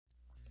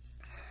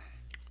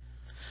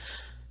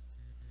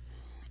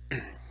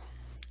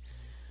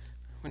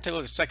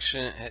going to take a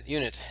look at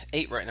Unit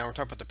 8 right now. We're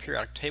talking about the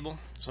periodic table,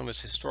 some of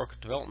its historical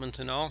development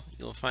and all.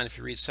 You'll find if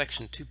you read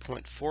section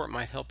 2.4, it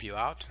might help you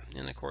out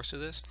in the course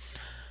of this.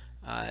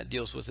 It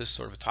deals with this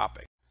sort of a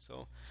topic.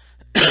 So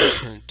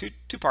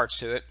two parts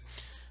to it.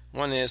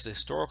 One is the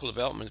historical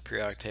development of the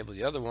periodic table.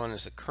 The other one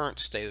is the current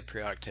state of the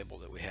periodic table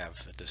that we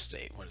have at this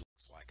date, what it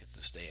looks like at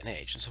this day and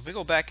age. And so if we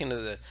go back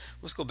into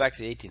let's go back to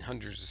the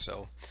 1800s or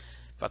so.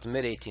 About the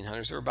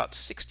mid-1800s, there were about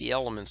 60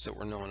 elements that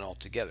were known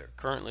altogether.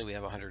 Currently, we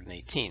have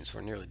 118, so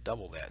we're nearly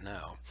double that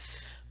now.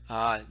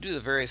 Due to the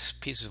various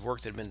pieces of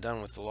work that have been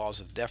done with the laws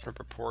of definite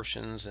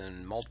proportions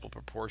and multiple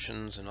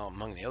proportions and all,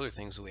 among the other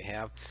things that we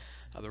have,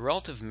 the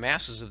relative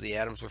masses of the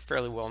atoms were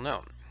fairly well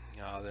known.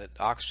 That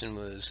oxygen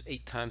was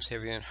 8 times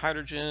heavier than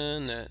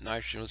hydrogen, that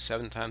nitrogen was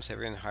 7 times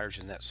heavier than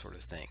hydrogen, that sort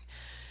of thing.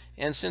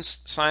 And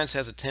since science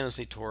has a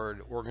tendency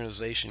toward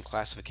organization,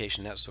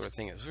 classification, that sort of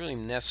thing, it was really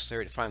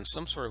necessary to find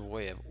some sort of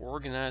way of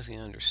organizing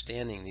and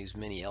understanding these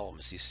many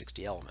elements, these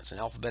 60 elements.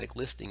 And alphabetic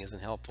listing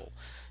isn't helpful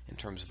in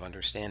terms of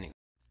understanding.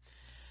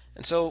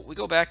 And so we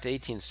go back to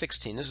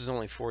 1816. This is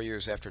only 4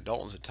 years after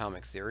Dalton's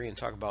atomic theory, and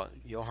talk about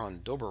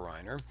Johann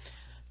Dobereiner.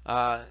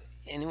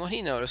 And what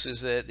he noticed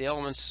is that the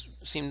elements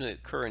seem to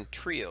occur in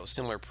trios,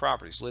 similar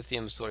properties.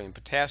 Lithium, sodium,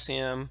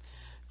 potassium,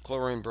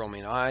 chlorine,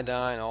 bromine,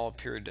 iodine, all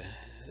appeared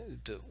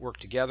to work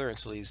together, and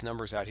so these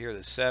numbers out here,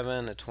 the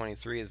 7, the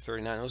 23, the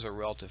 39, those are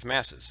relative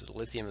masses. So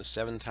lithium is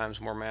 7 times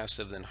more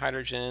massive than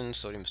hydrogen,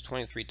 sodium is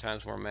 23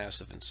 times more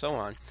massive, and so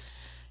on.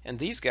 And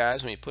these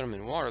guys, when you put them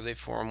in water, they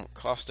form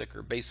caustic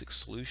or basic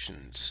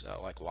solutions,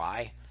 like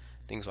lye,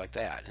 things like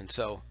that. And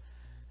so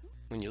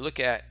when you look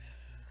at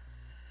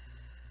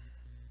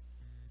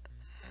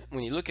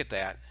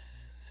that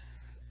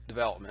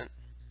development,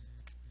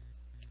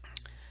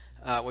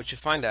 what you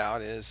find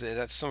out is that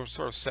that's some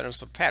sort of set of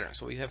some pattern.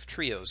 So we have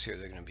trios here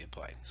that are going to be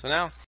applied. So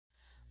now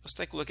let's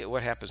take a look at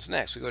what happens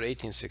next. We go to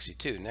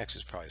 1862. Next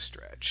is probably a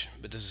stretch,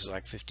 but this is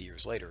like 50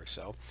 years later or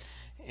so.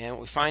 And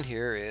what we find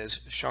here is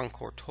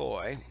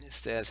Jean-Courtois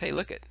says, hey,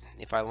 look at,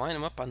 if I line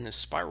them up on this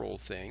spiral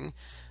thing,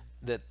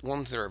 that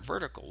ones that are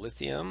vertical,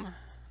 lithium,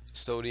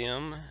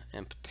 sodium,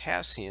 and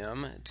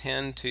potassium,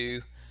 tend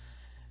to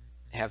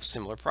have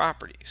similar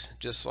properties,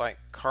 just like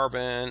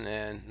carbon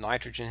and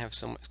nitrogen have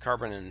some,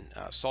 carbon and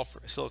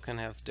silicon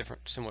have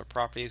different similar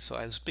properties. So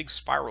this big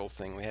spiral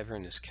thing we have here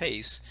in this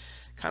case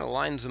kind of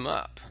lines them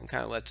up and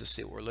kind of lets us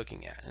see what we're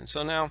looking at. And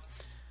so now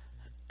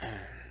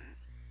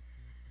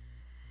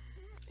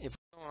if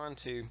we go on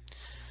to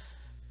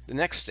the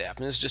next step,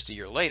 and this is just a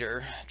year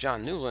later,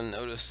 John Newland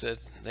noticed that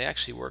they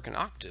actually work in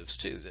octaves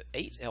too, that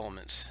 8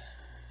 elements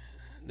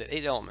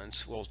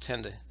will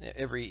tend to,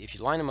 if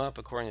you line them up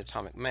according to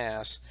atomic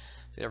mass,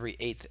 that every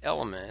 8th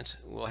element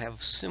will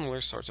have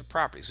similar sorts of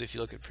properties. So if you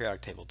look at the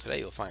periodic table today,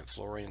 you'll find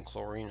fluorine and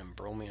chlorine and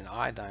bromine and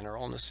iodine are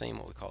all in the same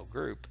what we call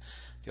group.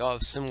 They all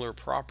have similar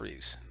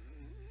properties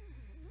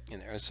in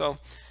there. And so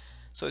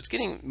it's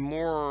getting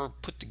more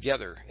put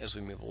together as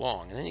we move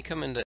along. And then you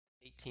come into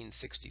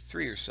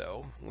 1863 or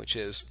so, which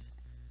is,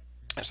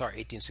 sorry,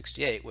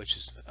 1868, which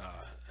is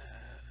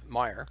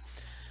Meyer.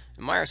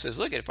 And Meyer says,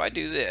 look, if I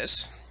do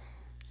this,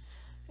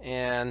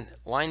 and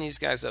line these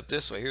guys up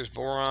this way. Here's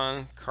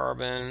boron,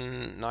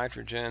 carbon,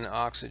 nitrogen,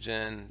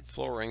 oxygen,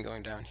 fluorine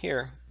going down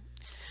here.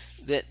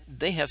 That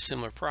they have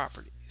similar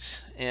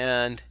properties.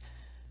 And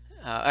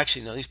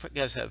actually, no, these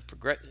guys have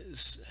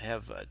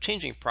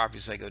changing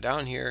properties. As I go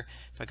down here,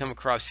 if I come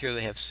across here,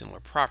 they have similar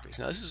properties.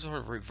 Now, this is sort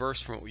of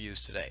reversed from what we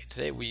use today.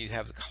 Today, we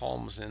have the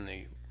columns and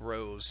the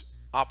rows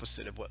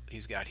opposite of what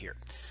he's got here.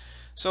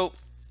 So,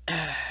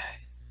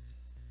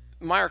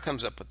 Meyer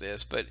comes up with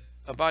this, but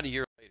about a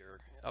year later,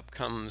 up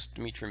comes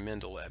Dmitri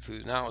Mendeleev,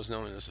 who now is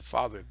known as the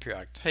father of the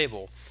periodic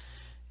table.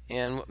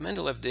 And what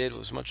Mendeleev did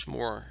was much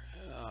more,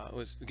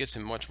 gets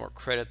him much more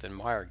credit than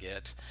Meyer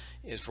gets,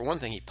 is for one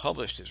thing, he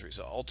published his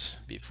results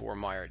before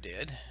Meyer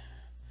did.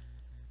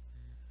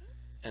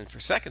 And for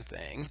second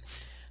thing,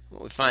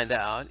 what we find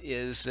out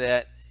is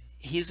that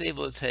he's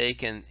able to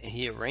take and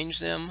he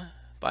arranged them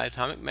by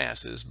atomic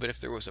masses, but if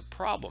there was a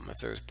problem, if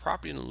there was a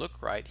property that didn't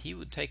look right, he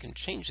would take and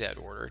change that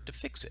order to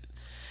fix it.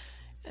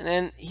 And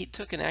then he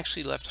took and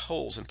actually left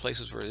holes in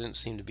places where there didn't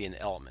seem to be an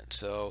element.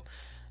 So,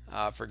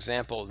 for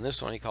example, in this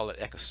one, he called it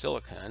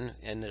ecosilicon,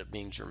 ended up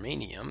being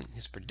germanium.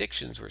 His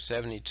predictions were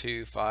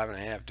 72,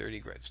 5.5, 30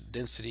 grams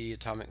density,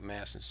 atomic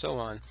mass, and so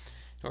on.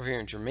 Over here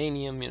in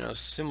germanium,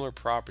 similar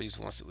properties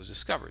once it was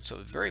discovered. So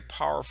a very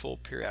powerful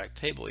periodic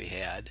table he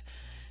had,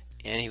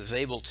 and he was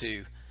able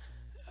to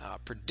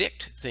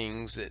predict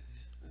things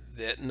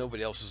that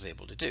nobody else was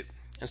able to do.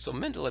 And so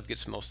Mendeleev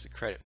gets most of the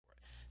credit.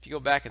 If you go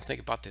back and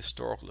think about the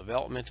historical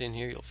development in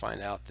here, you'll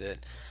find out that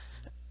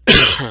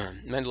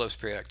Mendeleev's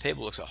periodic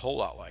table looks a whole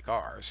lot like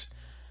ours.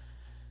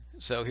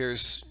 So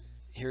here's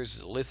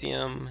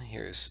lithium,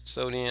 here's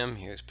sodium,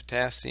 here's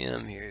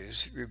potassium,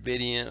 here's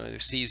rubidium,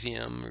 there's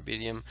cesium,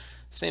 rubidium.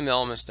 Same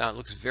elements down. It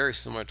looks very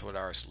similar to what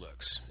ours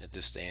looks at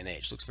this day and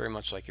age. It looks very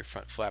much like your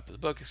front flap of the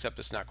book, except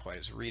it's not quite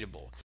as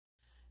readable.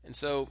 And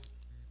so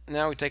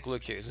now we take a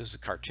look here. This is a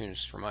cartoon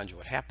just to remind you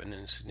what happened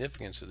and the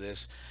significance of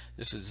this.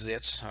 This is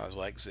zits. I was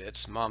like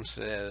zits. Mom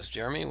says,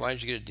 Jeremy, why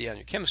did you get a D on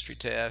your chemistry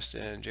test?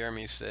 And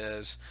Jeremy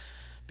says,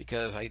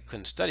 because I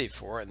couldn't study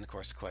for it. And of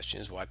course the question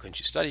is, why couldn't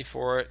you study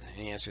for it?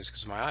 And the answer is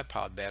because my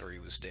iPod battery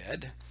was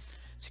dead.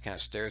 She kind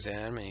of stares at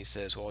him and he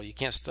says, well, you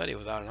can't study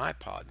without an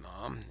iPod,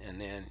 Mom. And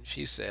then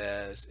she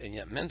says, and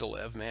yet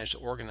Mendeleev managed to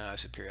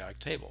organize a periodic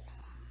table.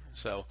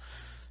 So,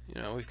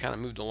 you know, we've kind of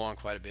moved along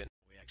quite a bit.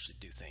 We actually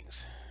do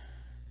things.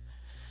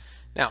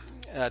 Now,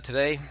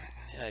 today,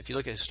 if you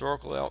look at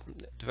historical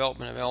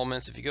development of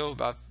elements, if you go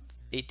about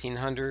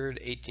 1800,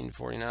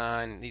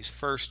 1849, these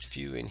first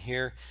few in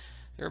here,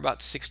 there are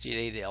about 60 to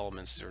 80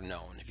 elements that are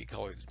known. If you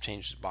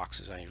change the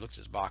boxes on, you looked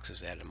at the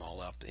boxes, add them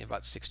all up, they have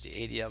about 60 to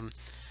 80 of them.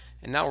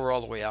 And now we're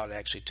all the way out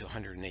actually to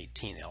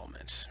 118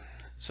 elements.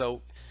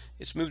 So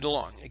it's moved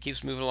along. It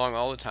keeps moving along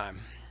all the time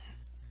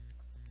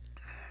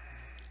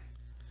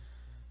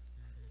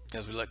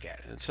as we look at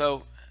it. And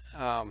so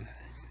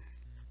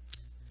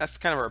that's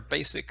kind of our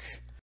basic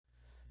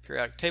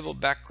periodic table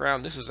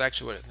background. This is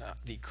actually what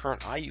the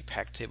current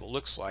IUPAC table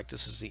looks like.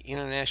 This is the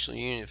International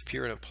Union of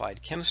Pure and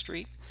Applied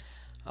Chemistry.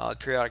 The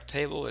periodic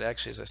table, it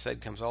actually, as I said,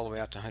 comes all the way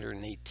out to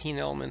 118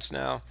 elements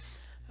now.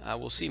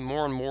 We'll see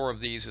more and more of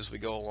these as we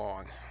go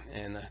along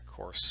in the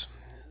course.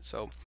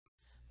 So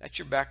that's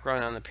your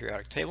background on the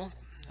periodic table.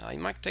 You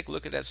might take a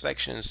look at that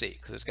section and see,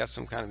 because it's got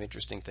some kind of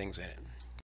interesting things in it.